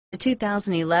The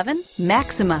 2011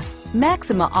 Maxima.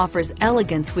 Maxima offers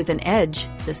elegance with an edge.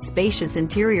 The spacious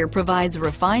interior provides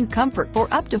refined comfort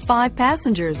for up to 5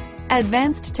 passengers.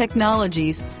 Advanced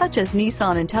technologies such as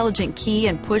Nissan Intelligent Key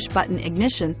and Push-Button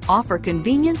Ignition offer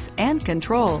convenience and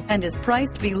control and is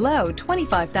priced below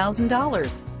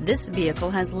 $25,000. This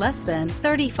vehicle has less than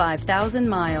 35,000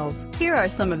 miles. Here are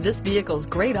some of this vehicle's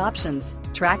great options: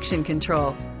 traction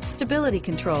control, stability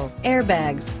control,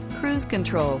 airbags, cruise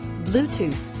control,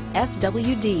 Bluetooth,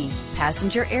 FWD,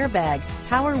 passenger airbag,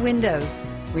 power windows,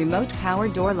 remote power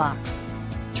door locks,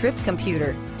 trip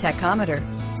computer, tachometer,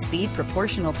 speed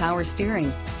proportional power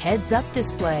steering, heads-up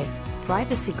display,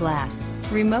 privacy glass,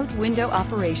 remote window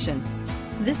operation.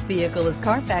 This vehicle is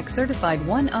Carfax certified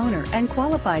one owner and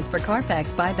qualifies for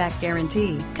Carfax buyback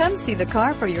guarantee. Come see the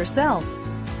car for yourself.